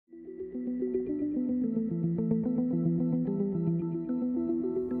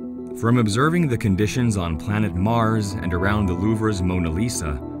From observing the conditions on planet Mars and around the Louvre's Mona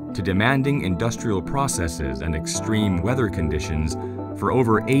Lisa, to demanding industrial processes and extreme weather conditions, for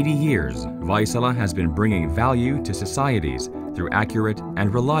over 80 years, Vaisala has been bringing value to societies through accurate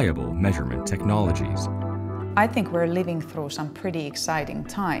and reliable measurement technologies. I think we're living through some pretty exciting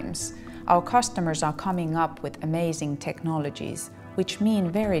times. Our customers are coming up with amazing technologies, which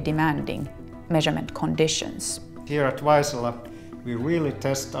mean very demanding measurement conditions. Here at Vaisala, we really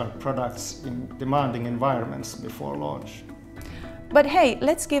test our products in demanding environments before launch. But hey,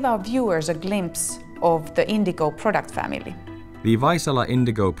 let's give our viewers a glimpse of the Indigo product family. The Vaisala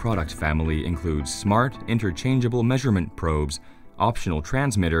Indigo product family includes smart, interchangeable measurement probes, optional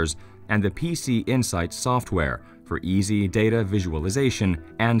transmitters, and the PC Insight software for easy data visualization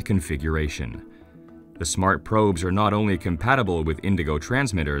and configuration. The smart probes are not only compatible with Indigo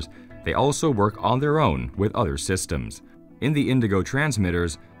transmitters, they also work on their own with other systems. In the Indigo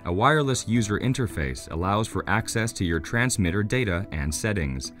transmitters, a wireless user interface allows for access to your transmitter data and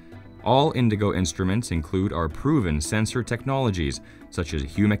settings. All Indigo instruments include our proven sensor technologies such as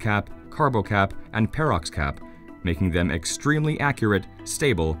HumiCap, CarboCap, and peroxide, making them extremely accurate,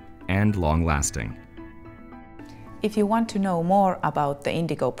 stable, and long-lasting. If you want to know more about the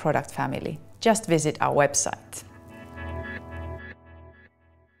Indigo product family, just visit our website.